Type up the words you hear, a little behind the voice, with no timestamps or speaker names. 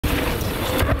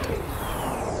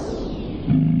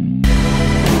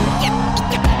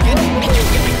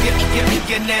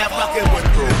You're now fucking with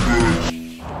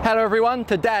the... Hello everyone,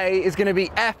 today is going to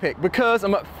be epic because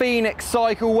I'm at Phoenix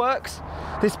Cycleworks.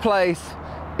 This place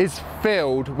is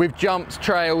filled with jumps,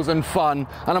 trails and fun,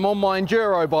 and I'm on my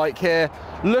enduro bike here,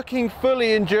 looking fully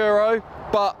enduro,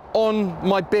 but on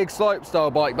my big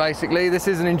slopestyle bike basically. This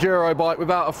is an enduro bike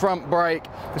without a front brake.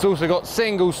 It's also got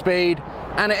single speed,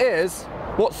 and it is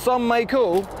what some may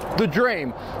call the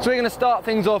dream. So we're going to start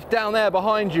things off down there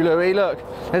behind you, Louis. Look,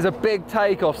 there's a big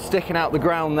takeoff sticking out the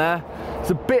ground there. It's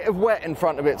a bit of wet in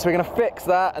front of it, so we're going to fix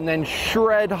that and then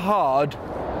shred hard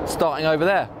starting over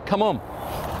there. Come on.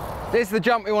 This is the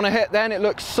jump we want to hit then. It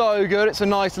looks so good. It's a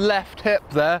nice left hip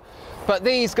there. But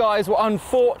these guys were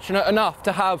unfortunate enough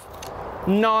to have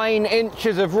 9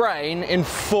 inches of rain in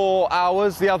 4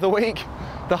 hours the other week.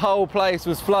 The whole place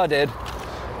was flooded.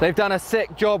 They've done a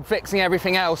sick job fixing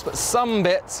everything else, but some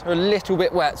bits are a little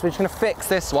bit wet, so we're just going to fix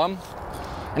this one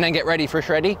and then get ready for a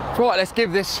shreddy. Right, let's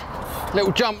give this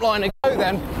little jump line a go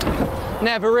then.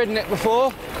 Never ridden it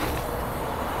before.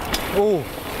 Oh,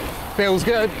 feels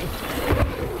good.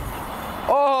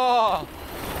 Oh,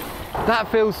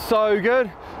 that feels so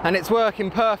good, and it's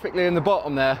working perfectly in the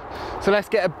bottom there. So let's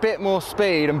get a bit more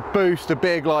speed and boost a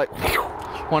big, like,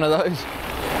 one of those.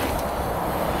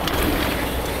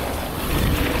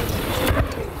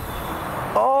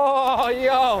 Oh,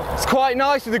 yo, it's quite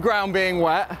nice with the ground being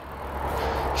wet.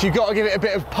 So you've got to give it a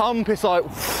bit of pump. It's like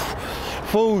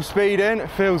full speed in, it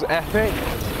feels epic.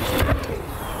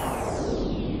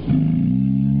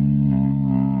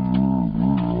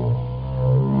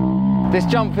 This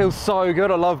jump feels so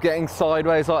good. I love getting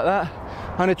sideways like that.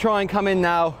 I'm gonna try and come in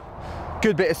now,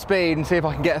 good bit of speed, and see if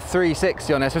I can get a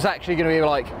 360 on this. So it's actually gonna be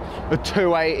like a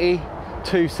 280,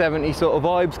 270 sort of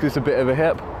vibes, because it's a bit of a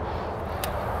hip.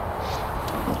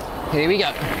 Here we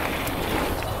go.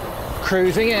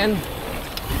 Cruising in.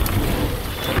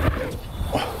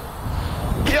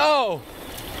 Yo!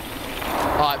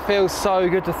 Oh, it feels so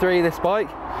good to 3 this bike.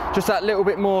 Just that little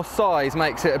bit more size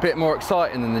makes it a bit more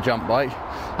exciting than the jump bike.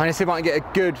 I'm gonna see if I can get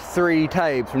a good 3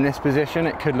 tabes from this position.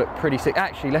 It could look pretty sick.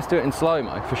 Actually, let's do it in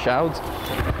slow-mo for shouds.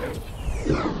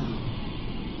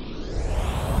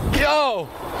 Yo!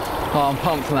 Oh, I'm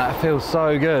pumped on that. It feels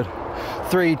so good.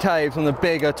 3 tabes on the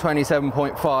bigger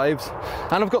 27.5s,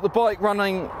 and I've got the bike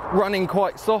running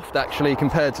quite soft actually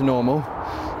compared to normal.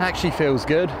 Actually feels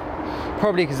good,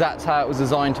 probably because that's how it was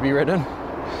designed to be ridden.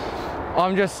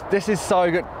 This is so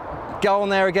good. Go on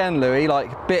there again, Louis,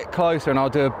 like a bit closer, and I'll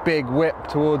do a big whip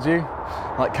towards you,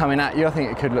 like coming at you. I think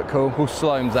it could look cool. We'll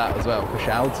slow-ms that as well for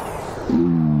shouds.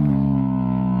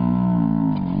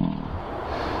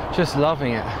 Just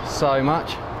loving it so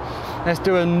much. Let's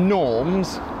do a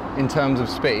norms in terms of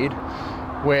speed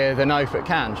with a no-foot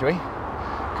can, shall we?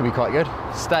 Could be quite good.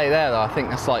 Stay there though, I think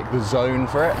that's like the zone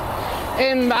for it.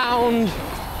 Inbound!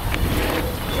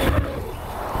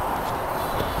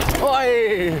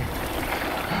 Oi!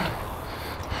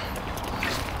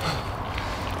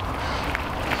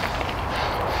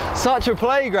 Such a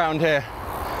playground here.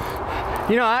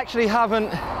 You know, I actually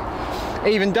haven't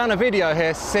even done a video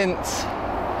here since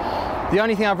the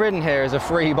only thing I've ridden here is a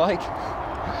free bike.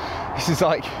 This is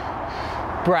like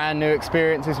brand new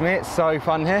experiences for me. It's so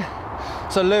fun here.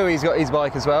 So Louis's got his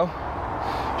bike as well.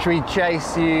 Should we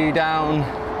chase you down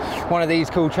one of these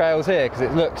cool trails here? Because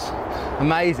it looks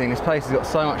amazing. This place has got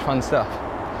so much fun stuff.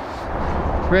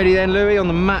 Ready then, Louis, on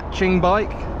the matching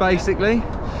bike, basically.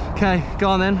 Okay, go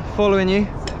on then, following you.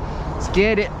 Let's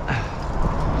get it.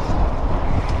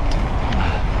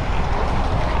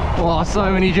 Oh,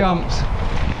 so many jumps.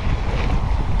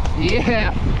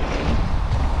 Yeah.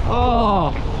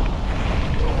 Oh.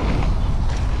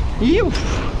 You.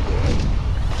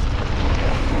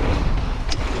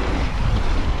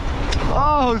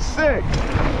 Oh, sick.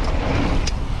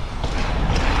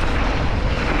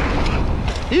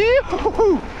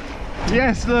 Yoo-hoo.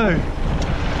 Yes, Lou.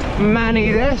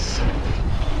 Manny this.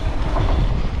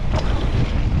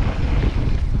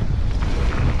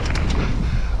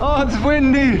 Oh, it's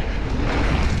windy.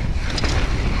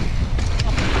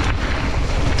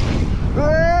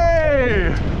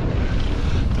 Hey!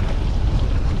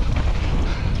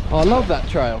 Oh, I love that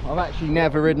trail. I've actually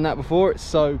never ridden that before. It's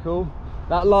so cool.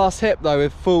 That last hip though,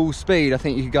 with full speed, I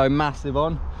think you could go massive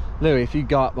on. Louis, if you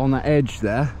go up on that edge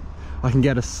there, I can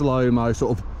get a slow-mo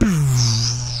sort of.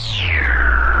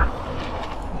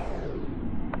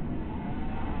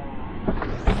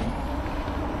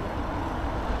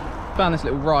 Found this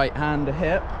little right-hander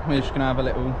hip. We're just gonna have a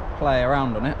little play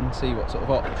around on it and see what sort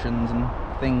of options and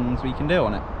things we can do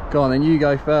on it. Go on then, you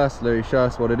go first, Louis. Show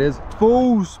us what it is.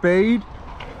 Full speed.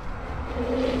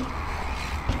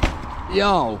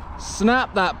 Yo,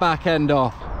 snap that back end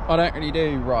off. I don't really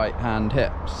do right hand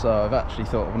hips, so I've actually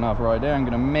thought of another idea. I'm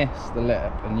going to miss the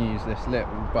lip and use this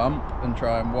little bump and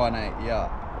try and 180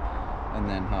 up and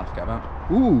then half cab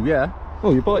out. Ooh, yeah.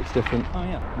 Oh, your bike's different. Oh,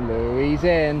 yeah. Lewi's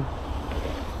in.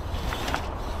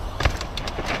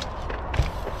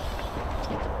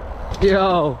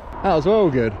 Yo, that was well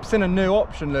good. It's in a new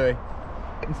option, Lewi.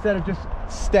 Instead of just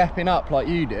stepping up like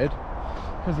you did,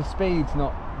 because the speed's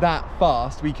not that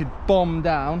fast, we could bomb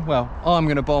down. Well, I'm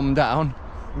going to bomb down,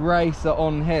 race it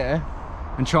on here,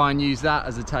 and try and use that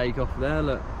as a takeoff there.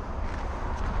 Look.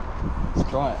 Let's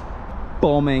try it.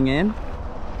 Bombing in.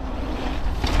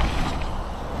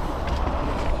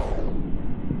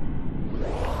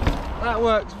 That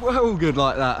works well good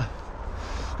like that.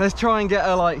 Let's try and get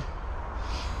her like...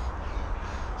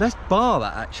 Let's bar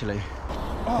that actually.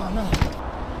 Oh no.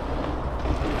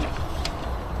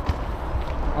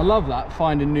 I love that,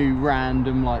 finding new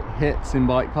random like hits in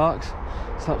bike parks.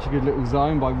 Such a good little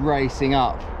zone by racing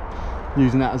up,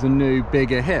 using that as a new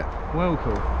bigger hip. Well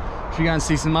cool. Should we go and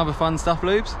see some other fun stuff,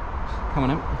 Lubes? Come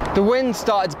on in. The wind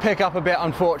started to pick up a bit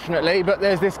unfortunately, but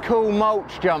there's this cool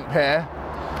mulch jump here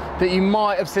that you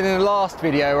might have seen in the last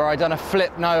video where I done a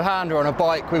flip no-hander on a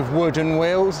bike with wooden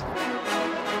wheels.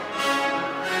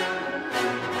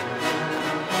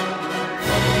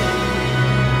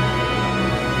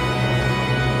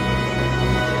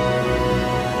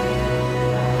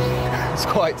 It's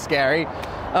quite scary.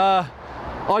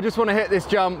 I just want to hit this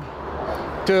jump,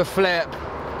 do a flip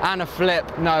and a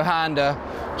flip no-hander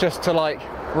just to like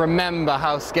remember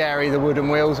how scary the wooden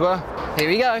wheels were. Here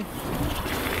we go.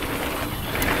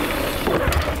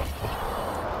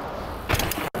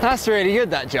 That's really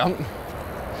good, that jump.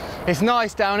 It's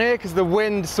nice down here because the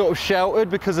wind's sort of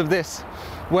sheltered because of this,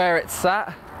 where it's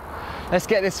sat. Let's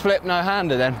get this flip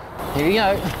no-hander then. Here we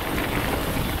go.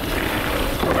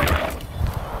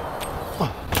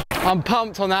 I'm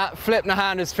pumped on that. Flip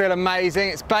no-handers feel amazing.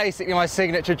 It's basically my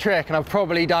signature trick and I've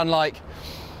probably done like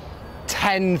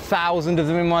 10,000 of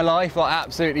them in my life. I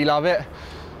absolutely love it.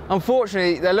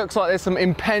 Unfortunately, there looks like there's some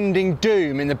impending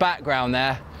doom in the background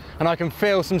there, and I can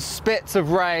feel some spits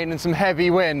of rain and some heavy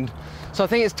wind. So I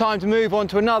think it's time to move on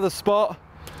to another spot,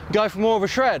 go for more of a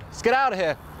shred. Let's get out of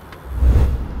here.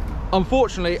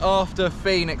 Unfortunately, after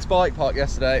Phoenix Bike Park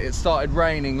yesterday, it started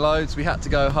raining loads. We had to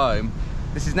go home.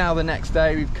 This is now the next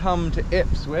day. We've come to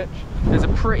Ipswich. There's a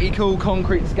pretty cool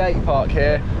concrete skate park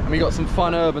here, and we got some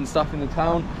fun urban stuff in the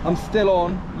town. I'm still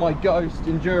on my Ghost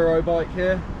enduro bike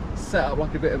here, set up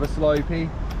like a bit of a slopey,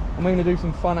 and we're gonna do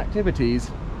some fun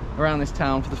activities around this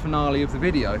town for the finale of the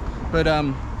video. But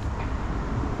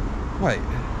wait,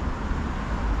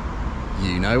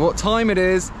 you know what time it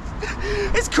is.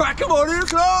 It's crack 'em on your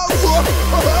club.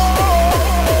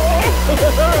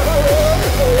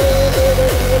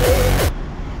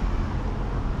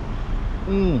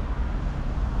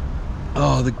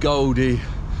 Oh, the Goldie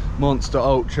Monster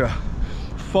Ultra,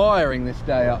 firing this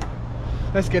day up.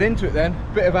 Let's get into it then.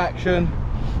 Bit of action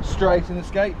straight in the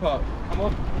skate park. Come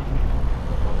on.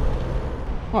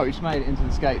 Oh, we just made it into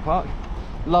the skate park.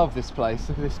 Love this place.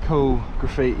 Look at this cool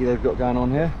graffiti they've got going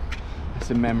on here. It's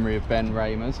in memory of Ben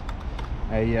Ramers,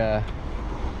 a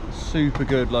super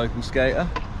good local skater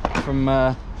from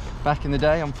back in the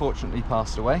day. Unfortunately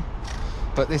passed away,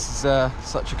 but this is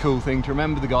such a cool thing to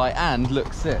remember the guy and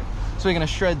look sick. So we're going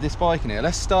to shred this bike in here.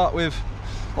 Let's start with,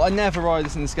 well, I never ride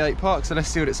this in the skate park, so let's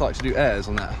see what it's like to do airs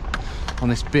on that, on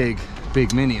this big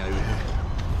mini over here.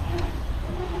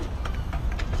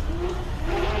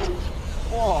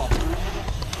 Whoa.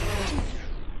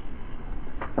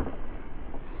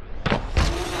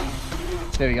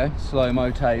 There we go, slow-mo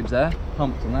tabes there,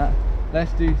 pumped on that.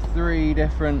 Let's do 3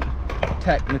 different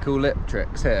technical lip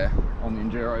tricks here on the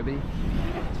Enduro B.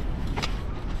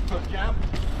 Foot jam.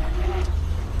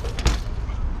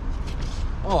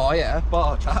 Oh yeah,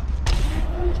 bar tap.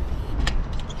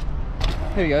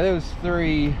 Here we go, there was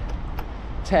 3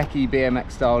 techie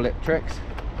BMX style lip tricks.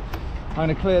 I'm going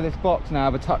to clear this box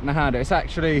now with a tuck no-hander. It's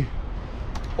actually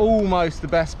almost the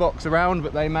best box around,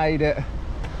 but they made it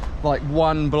like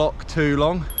 1 block too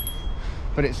long.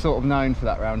 But it's sort of known for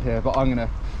that around here. But I'm going to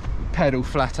pedal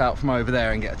flat out from over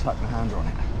there and get a tuck no-hander on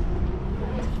it.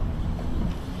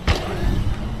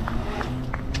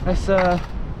 Let's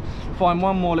find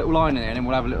one more little line in there and then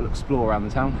we'll have a little explore around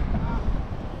the town.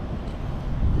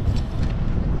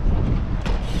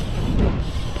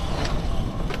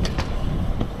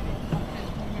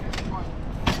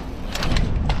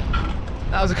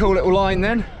 That was a cool little line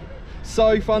then.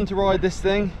 So fun to ride this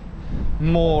thing,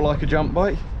 more like a jump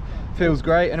bike. Feels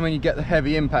great, and when you get the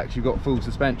heavy impacts you've got full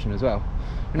suspension as well.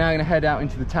 We're now going to head out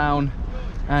into the town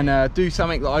and do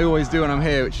something that I always do when I'm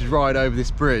here, which is ride over this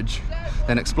bridge.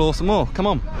 then explore some more. Come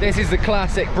on. This is the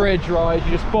classic bridge ride.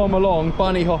 You just bomb along,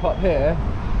 bunny hop up here,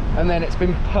 and then it's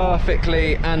been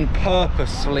perfectly and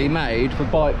purposefully made for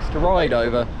bikes to ride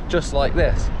over, just like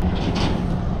this.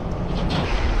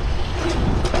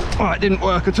 Oh, it didn't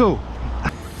work at all.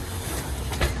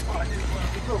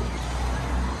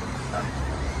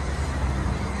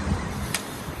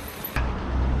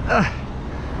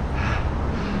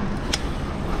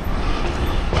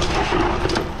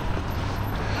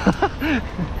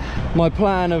 My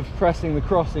plan of pressing the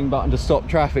crossing button to stop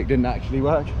traffic didn't actually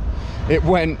work. It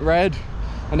went red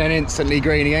and then instantly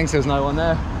green again, so there's no one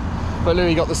there. But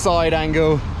Lewi got the side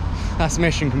angle. That's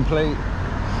mission complete.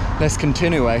 Let's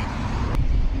continue.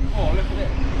 Oh, look at it.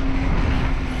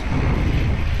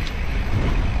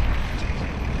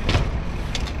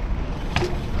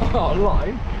 Oh,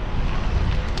 line.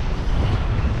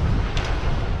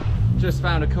 Just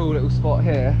found a cool little spot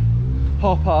here.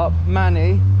 Hop up,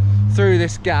 Manny, through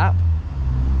this gap,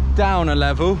 down a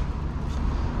level,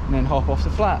 and then hop off the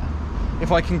flat.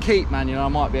 If I can keep manual, I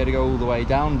might be able to go all the way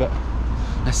down, but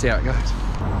let's see how it goes.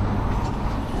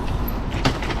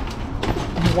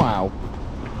 Wow.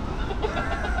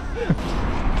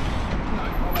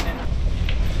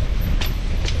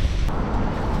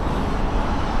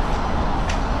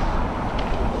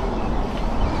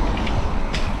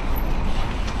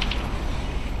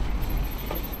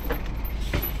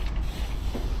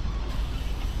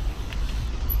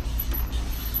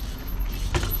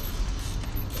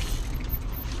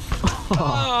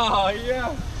 Oh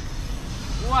yeah!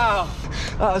 Wow,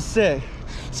 that was sick.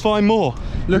 Let's find more.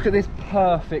 Look at this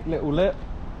perfect little lip.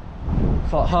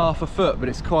 It's like half a foot, but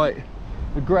it's quite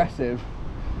aggressive.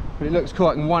 But it looks cool.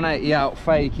 I can 180 out,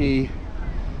 fakie,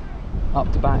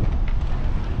 up to back.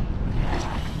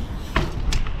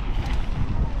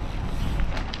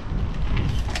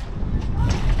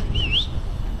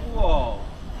 Whoa!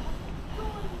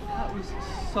 That was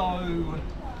so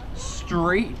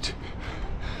street.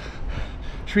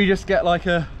 Should we just get like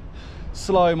a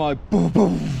slow-mo boom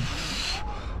boom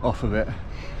off of it?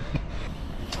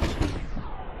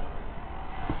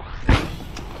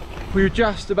 We were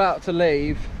just about to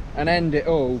leave and end it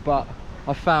all, but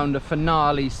I found a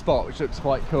finale spot which looks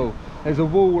quite cool. There's a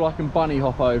wall I can bunny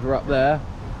hop over up there,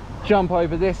 jump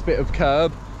over this bit of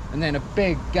curb, and then a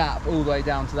big gap all the way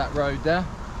down to that road there.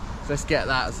 So let's get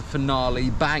that as a finale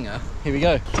banger. Here we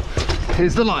go.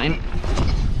 Here's the line.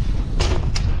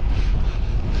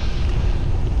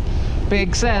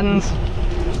 Big sends.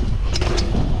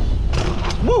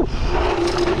 Woo!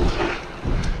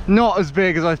 Not as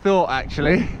big as I thought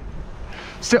actually.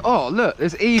 Still, oh look,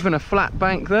 there's even a flat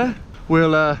bank there.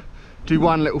 We'll do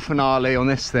one little finale on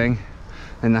this thing,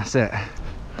 and that's it.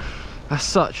 That's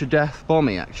such a death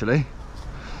bommy actually.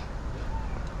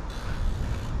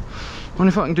 Wonder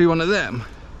if I can do one of them.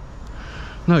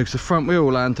 No, because the front wheel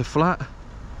will land to flat.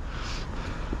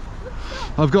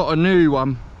 I've got a new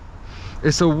one.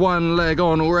 It's a one leg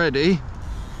on already.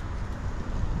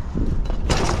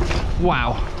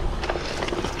 Wow.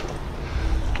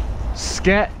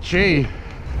 Sketchy.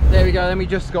 There we go, then we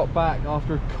just got back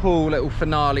after a cool little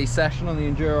finale session on the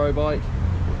enduro bike.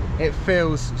 It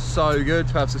feels so good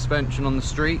to have suspension on the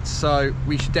streets, so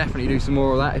we should definitely do some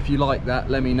more of that. If you like that,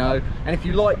 let me know. And if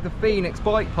you like the Phoenix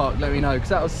bike park, let me know, because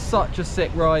that was such a sick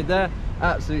ride there.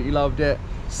 Absolutely loved it.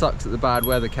 Sucks that the bad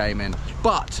weather came in.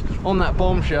 But on that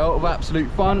bombshell of absolute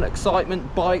fun,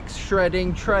 excitement, bikes,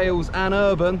 shredding, trails and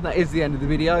urban, that is the end of the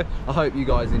video. I hope you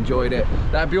guys enjoyed it.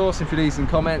 That'd be awesome if you leave some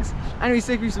comments, and if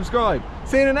you subscribe.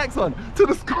 See you in the next one. To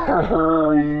the sky.